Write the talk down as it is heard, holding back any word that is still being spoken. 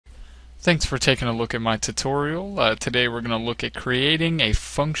Thanks for taking a look at my tutorial. Today we're going to look at creating a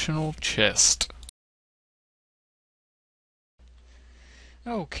functional chest.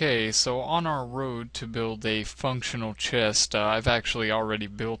 Okay, so on our road to build a functional chest, I've actually already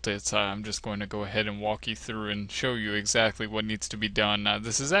built it. I'm just going to go ahead and walk you through and show you exactly what needs to be done.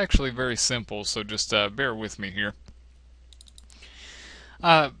 This is actually very simple, so just bear with me here.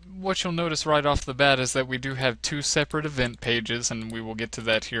 What you'll notice right off the bat is that we do have two separate event pages, and we will get to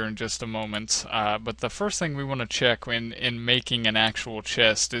that here in just a moment. But the first thing we want to check in making an actual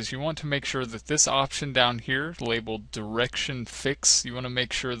chest is you want to make sure that this option down here, labeled direction fix, you want to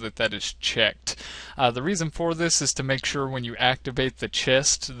make sure that that is checked. The reason for this is to make sure when you activate the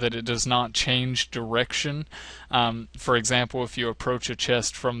chest that it does not change direction. For example, if you approach a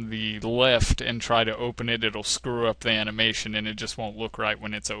chest from the left and try to open it, it'll screw up the animation and it just won't look right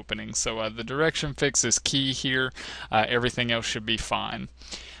when it's opening. So the direction fix is key here. Everything else should be fine.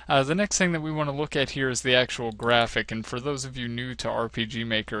 The next thing that we want to look at here is the actual graphic, and for those of you new to RPG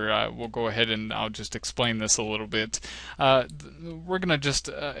Maker, we'll go ahead and I'll just explain this a little bit. We're going to just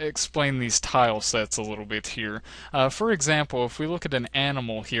explain these tile sets a little bit here. For example, if we look at an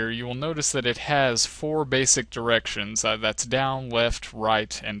animal here, you will notice that it has four basic directions. That's down, left,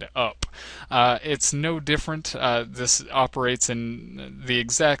 right, and up. It's no different. This operates in the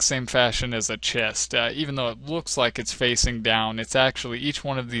exact same fashion as a chest. Even though it looks like it's facing down, it's actually each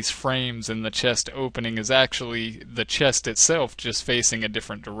one of these frames in the chest opening is actually the chest itself just facing a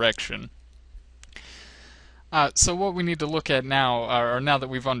different direction. So what we need to look at now, or now that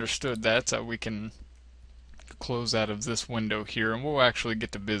we've understood that, we can close out of this window here and we'll actually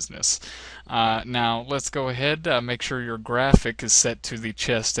get to business. Now let's go ahead, make sure your graphic is set to the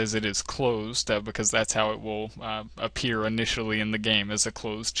chest as it is closed, because that's how it will appear initially in the game, as a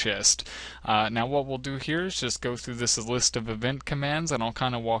closed chest. Now what we'll do here is just go through this list of event commands and I'll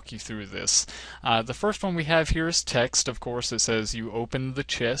kind of walk you through this. The first one we have here is text. Of course, it says you open the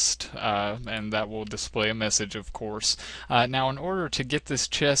chest, and that will display a message, of course. Now in order to get this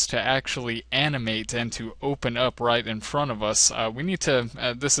chest to actually animate and to open up right in front of us, we need to,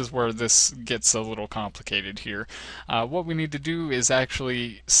 this is where this gets a little complicated here. What we need to do is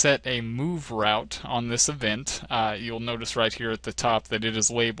actually set a move route on this event. You'll notice right here at the top that it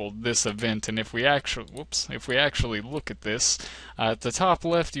is labeled this event, and if we actually look at this, at the top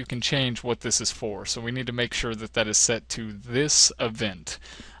left you can change what this is for, so we need to make sure that that is set to this event.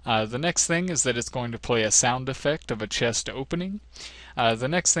 The next thing is that it's going to play a sound effect of a chest opening. The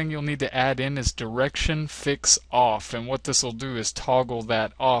next thing you'll need to add in is direction fix off, and what this will do is toggle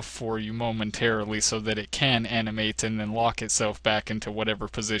that off for you momentarily so that it can animate and then lock itself back into whatever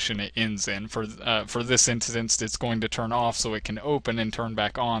position it ends in. For this instance, it's going to turn off so it can open and turn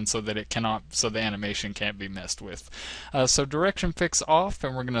back on so that it cannot, so the animation can't be messed with. So direction fix off,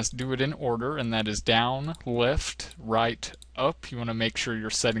 and we're going to do it in order, and that is down, left, right, up. You want to make sure you're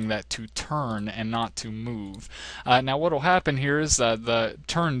setting that to turn and not to move. Now what will happen here is the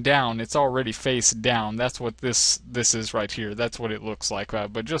turn down, it's already face down. That's what this is right here. That's what it looks like,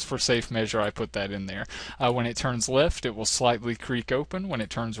 but just for safe measure I put that in there. When it turns left, it will slightly creak open. When it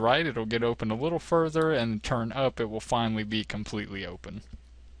turns right, it'll get open a little further, and turn up, it will finally be completely open.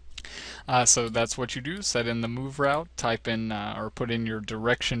 So that's what you do. Set in the move route, type in or put in your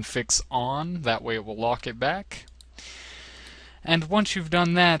direction fix on, that way it will lock it back. And once you've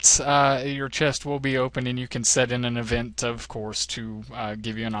done that, your chest will be open, and you can set in an event, of course, to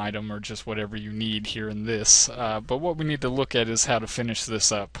give you an item or just whatever you need here in this. But what we need to look at is how to finish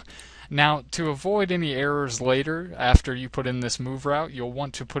this up. Now, to avoid any errors later, after you put in this move route, you'll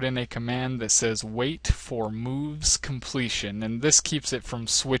want to put in a command that says wait for moves completion, and this keeps it from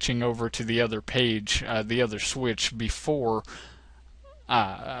switching over to the other page, the other switch, before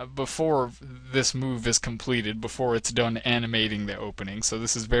this move is completed, before it's done animating the opening. So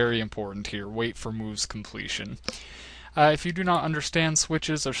this is very important here. Wait for moves completion. If you do not understand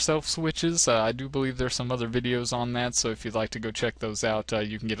switches or self-switches, I do believe there's some other videos on that, so if you'd like to go check those out,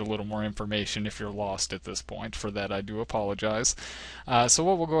 you can get a little more information if you're lost at this point. For that, I do apologize. So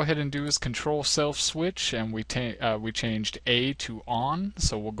what we'll go ahead and do is control self-switch, and we changed A to on,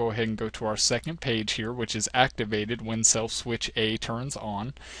 so we'll go ahead and go to our second page here, which is activated when self-switch A turns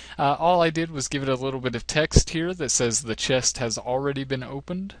on. All I did was give it a little bit of text here that says the chest has already been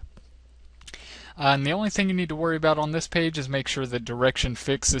opened. And the only thing you need to worry about on this page is make sure that direction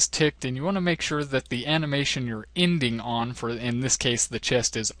fix is ticked, and you want to make sure that the animation you're ending on, for in this case the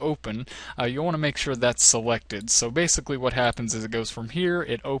chest is open, you want to make sure that's selected. So basically what happens is it goes from here,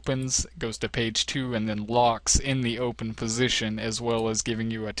 it opens, goes to page 2, and then locks in the open position, as well as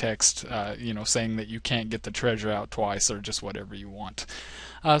giving you a text saying that you can't get the treasure out twice or just whatever you want.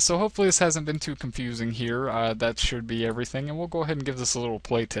 So hopefully this hasn't been too confusing here. That should be everything, and we'll go ahead and give this a little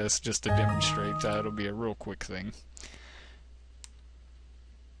play test just to demonstrate. It'll be a real quick thing.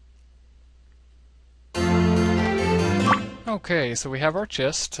 Okay, so we have our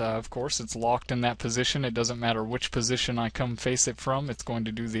chest. Of course, it's locked in that position. It doesn't matter which position I come face it from, it's going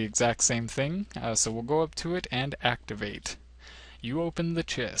to do the exact same thing. So we'll go up to it and activate. You open the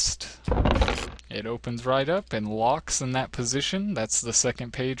chest. It opens right up and locks in that position. That's the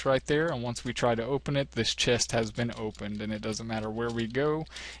second page right there. And once we try to open it, this chest has been opened. And it doesn't matter where we go,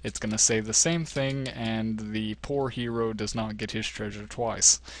 it's going to say the same thing, and the poor hero does not get his treasure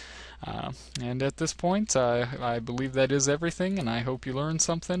twice. And at this point, I believe that is everything, and I hope you learned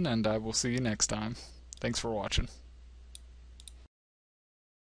something, and I will see you next time. Thanks for watching.